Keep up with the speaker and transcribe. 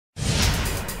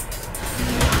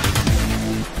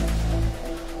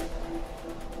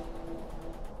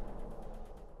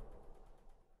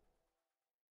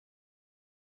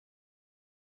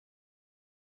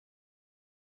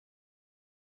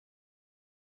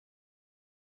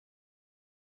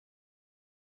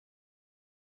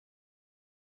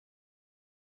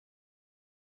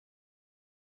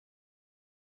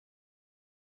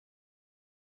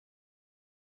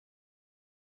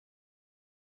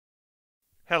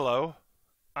Hello,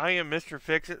 I am Mr.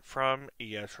 Fixit from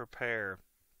ES Repair.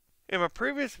 In my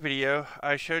previous video,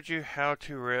 I showed you how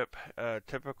to rip a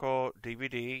typical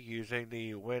DVD using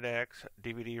the WinX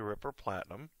DVD Ripper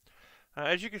Platinum.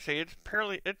 As you can see, it's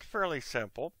fairly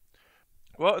simple.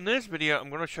 Well, in this video, I'm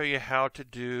going to show you how to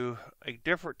do a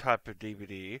different type of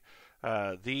DVD.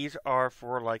 These are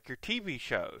for like your TV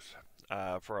shows.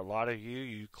 For a lot of you,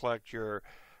 you collect your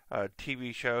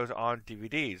TV shows on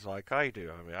DVDs like I do.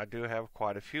 I mean, I do have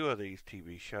quite a few of these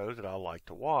TV shows that I like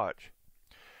to watch.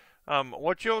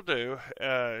 What you'll do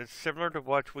is similar to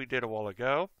what we did a while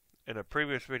ago in a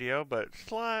previous video, but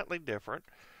slightly different.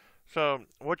 So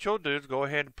what you'll do is go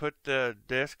ahead and put the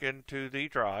disc into the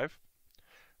drive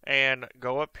and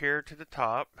go up here to the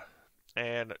top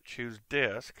and choose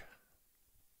disk.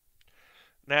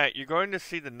 Now you're going to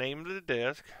see the name of the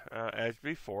disc as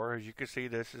before. As you can see,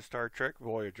 this is Star Trek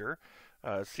Voyager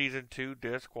Season 2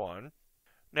 Disc 1.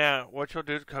 Now what you'll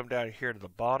do is come down here to the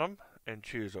bottom and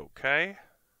choose OK.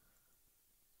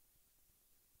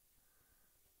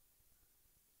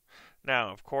 Now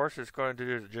of course it's going to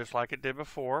do just like it did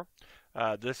before.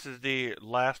 This is the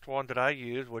last one that I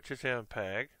use, which is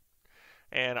MPEG.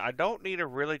 And I don't need to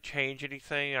really change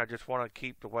anything. I just want to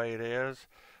keep the way it is.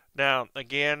 Now,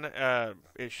 again,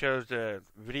 it shows the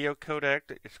video codec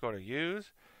that it's going to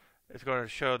use. It's going to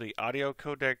show the audio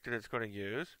codec that it's going to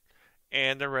use,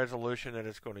 and the resolution that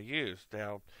it's going to use.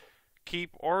 Now, keep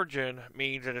origin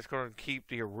means that it's going to keep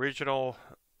the original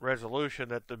resolution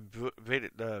that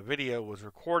the video was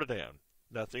recorded in.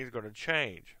 Nothing's going to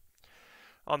change.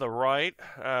 On the right,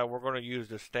 we're going to use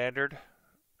the standard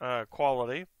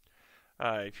quality.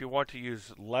 If you want to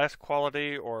use less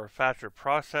quality or faster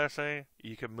processing,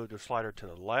 you can move the slider to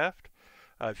the left.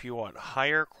 If you want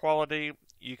higher quality,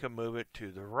 you can move it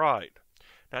to the right.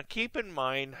 Now keep in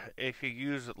mind, if you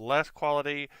use less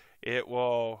quality, it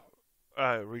will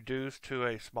reduce to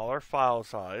a smaller file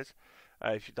size.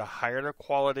 The higher the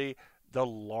quality, the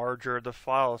larger the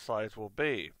file size will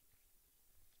be.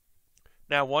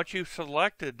 Now once you've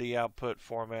selected the output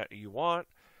format you want,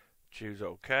 choose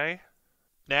OK.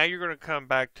 Now you're going to come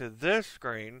back to this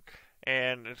screen,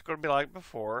 and it's going to be like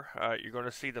before. You're going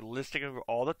to see the listing of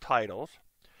all the titles.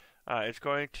 It's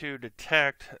going to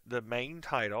detect the main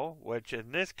title, which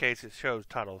in this case it shows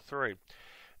Title 3.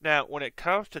 Now, when it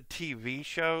comes to TV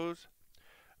shows,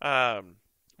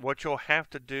 what you'll have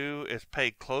to do is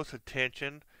pay close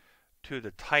attention to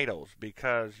the titles,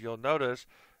 because you'll notice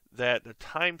that the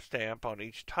timestamp on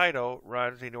each title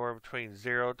runs anywhere between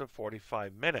 0 to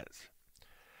 45 minutes.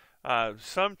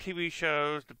 Some TV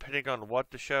shows, depending on what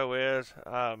the show is,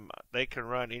 they can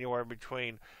run anywhere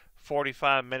between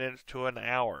 45 minutes to an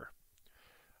hour.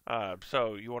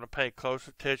 So you want to pay close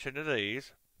attention to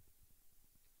these.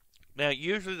 Now,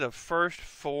 usually the first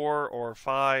 4 or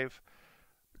 5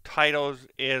 titles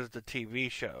is the TV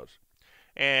shows.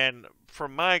 And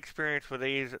from my experience with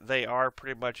these, they are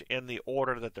pretty much in the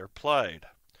order that they're played.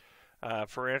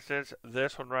 For instance,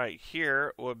 this one right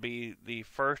here would be the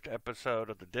first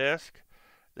episode of the disc,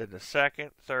 then the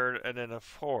second, third, and then the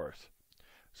fourth.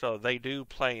 So they do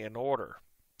play in order.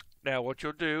 Now what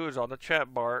you'll do is on the chat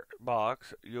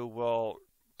box, you will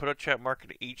put a check mark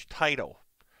in each title.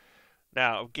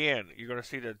 Now again, you're going to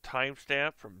see the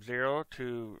timestamp from 0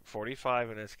 to 45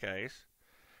 in this case.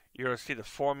 You're going to see the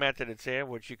format that it's in,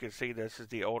 which you can see this is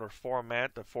the older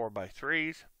format, the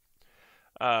 4x3s.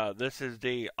 This is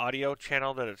the audio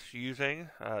channel that it's using.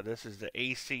 This is the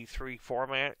AC3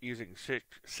 format using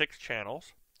six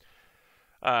channels.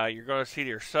 You're going to see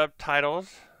your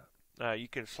subtitles. You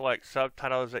can select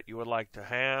subtitles that you would like to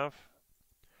have.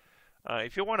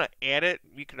 If you want to edit,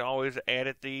 you can always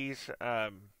edit these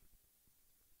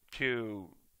to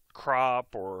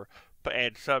crop or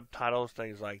add subtitles,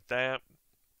 things like that.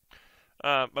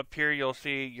 Up here you'll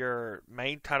see your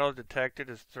main title detected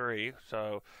is 3,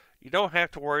 so you don't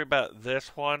have to worry about this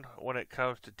one when it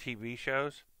comes to TV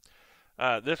shows.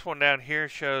 This one down here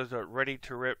shows that ready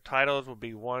to rip titles will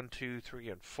be 1, 2, 3,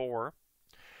 and 4.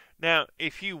 Now,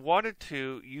 if you wanted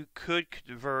to, you could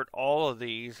convert all of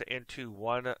these into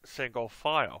one single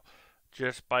file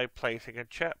just by placing a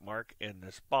check mark in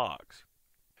this box.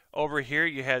 Over here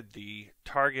you have the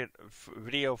target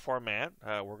video format.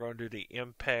 We're going to do the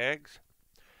MPEGs.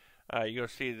 You'll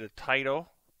see the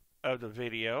title of the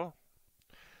video.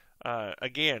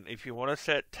 Again, if you want to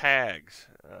set tags,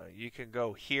 you can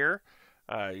go here.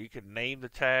 You can name the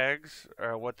tags,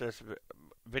 what this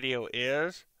video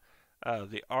is,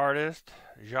 the artist,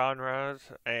 genres,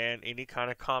 and any kind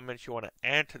of comments you want to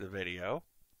add to the video.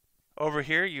 Over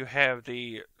here you have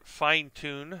the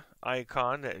fine-tune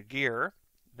icon, that gear.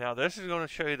 Now this is going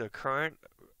to show you the current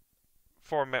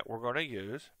format we're going to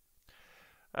use.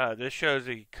 This shows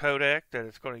the codec that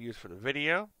it's going to use for the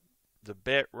video, the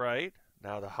bit rate.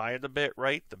 Now the higher the bit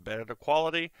rate, the better the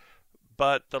quality,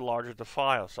 but the larger the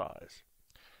file size.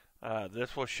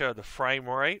 This will show the frame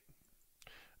rate.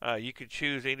 You can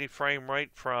choose any frame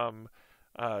rate from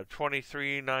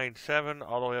 2397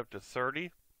 all the way up to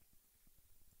 30.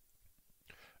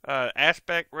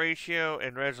 Aspect ratio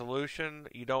and resolution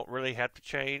you don't really have to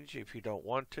change if you don't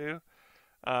want to.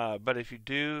 But if you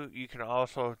do, you can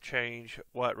also change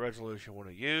what resolution you want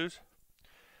to use.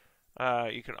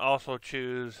 You can also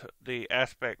choose the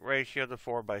aspect ratio, the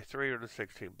 4:3 or the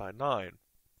 16:9.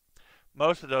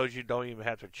 Most of those you don't even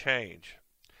have to change.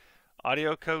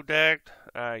 Audio codec,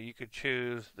 you can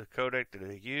choose the codec that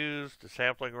they use, the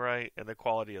sampling rate, and the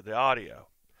quality of the audio.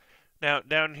 Now,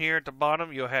 down here at the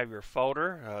bottom, you'll have your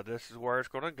folder. This is where it's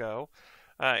going to go.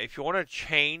 If you want to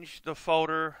change the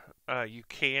folder, you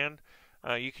can.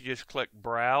 You can just click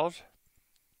Browse,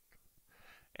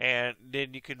 and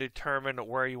then you can determine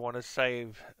where you want to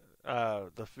save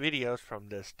the videos from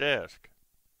this disk.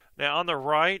 Now, on the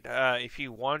right, if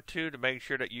you want to make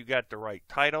sure that you got the right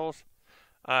titles,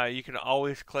 you can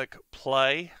always click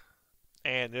Play,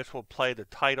 and this will play the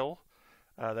title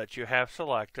that you have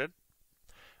selected.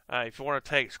 If you want to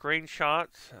take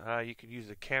screenshots, you can use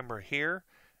the camera here,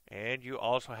 and you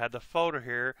also have the folder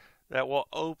here that will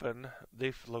open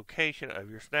the location of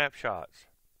your snapshots.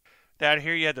 Down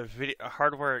here you have the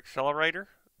hardware accelerator.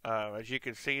 As you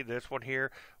can see, this one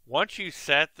here, once you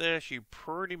set this, you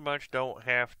pretty much don't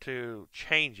have to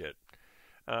change it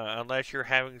unless you're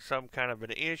having some kind of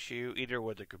an issue either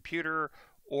with the computer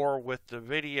or with the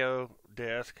video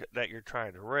disk that you're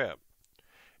trying to rip.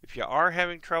 If you are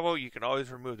having trouble, you can always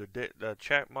remove the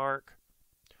check mark.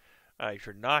 If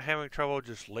you're not having trouble,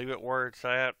 just leave it where it's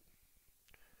at.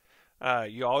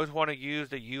 You always want to use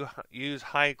the use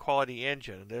high quality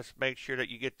engine. This makes sure that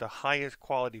you get the highest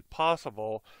quality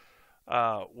possible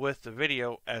with the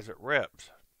video as it rips.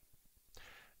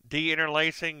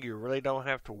 De-interlacing you really don't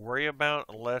have to worry about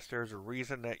unless there's a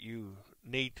reason that you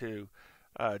need to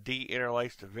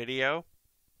de-interlace the video.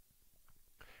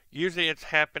 Usually it's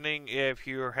happening if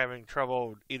you're having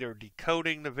trouble either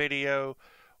decoding the video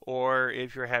or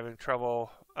if you're having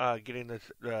trouble getting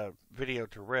the video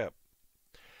to rip.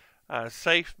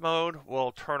 Safe mode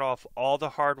will turn off all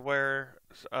the hardware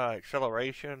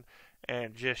acceleration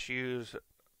and just use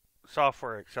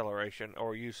software acceleration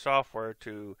or use software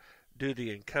to do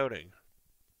the encoding.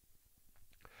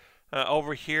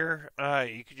 Over here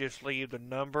you can just leave the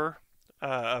number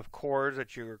of cores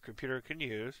that your computer can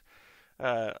use.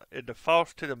 It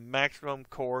defaults to the maximum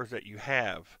cores that you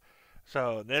have.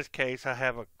 So in this case I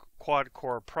have a quad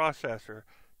core processor,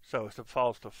 so it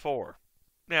defaults to 4.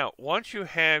 Now once you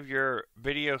have your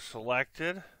video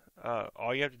selected,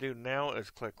 all you have to do now is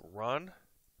click Run.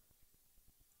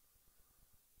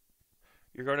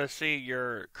 You're going to see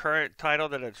your current title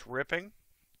that it's ripping,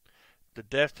 the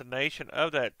destination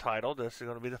of that title. This is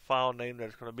going to be the file name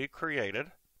that's going to be created,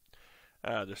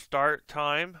 the start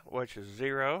time, which is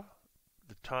 0,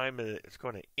 the time it's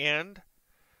going to end,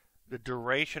 the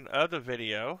duration of the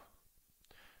video,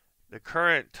 the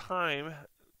current time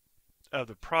of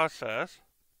the process.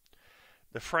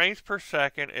 The frames per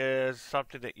second is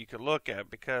something that you can look at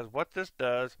because what this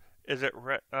does is it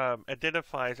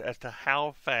identifies as to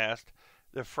how fast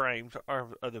the frames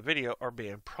of the video are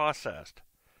being processed.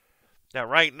 Now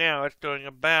right now it's doing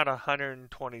about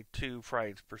 122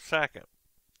 frames per second.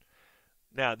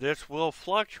 Now this will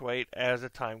fluctuate as the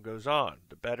time goes on.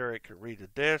 The better it can read the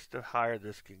disc, the higher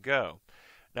this can go.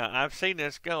 Now I've seen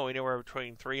this go anywhere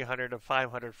between 300 to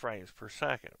 500 frames per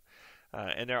second.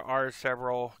 And there are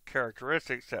several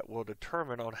characteristics that will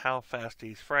determine on how fast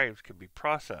these frames can be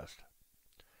processed.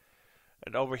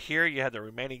 And over here you have the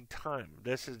remaining time.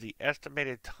 This is the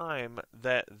estimated time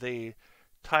that the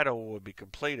title will be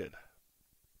completed.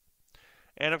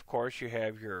 And of course you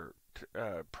have your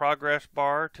progress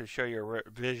bar to show your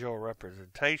visual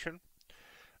representation.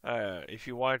 If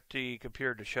you want the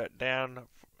computer to shut down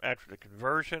after the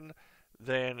conversion,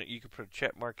 then you can put a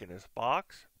check mark in this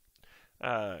box.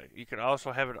 You can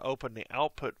also have it open the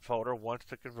output folder once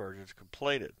the conversion is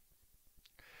completed.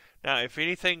 Now if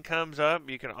anything comes up,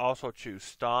 you can also choose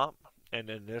stop, and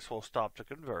then this will stop the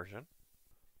conversion.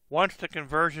 Once the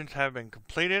conversions have been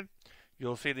completed,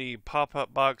 you'll see the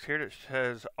pop-up box here that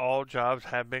says all jobs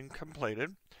have been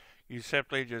completed. You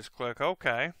simply just click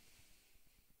OK,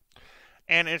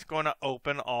 and it's going to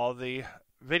open all the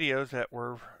videos that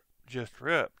were just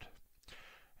ripped.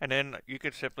 And then you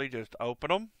can simply just open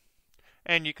them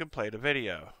and you can play the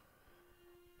video.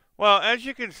 Well, as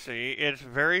you can see, it's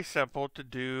very simple to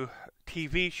do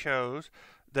TV shows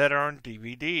that are on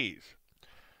DVDs.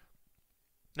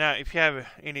 Now, if you have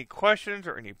any questions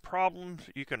or any problems,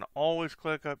 you can always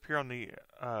click up here on the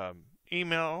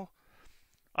email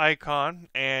icon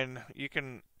and you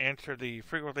can answer the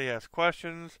frequently asked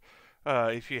questions.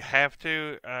 If you have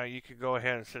to, you can go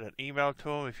ahead and send an email to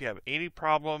them if you have any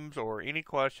problems or any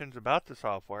questions about the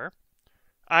software.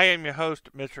 I am your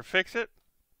host, Mr. Fixit.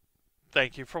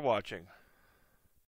 Thank you for watching.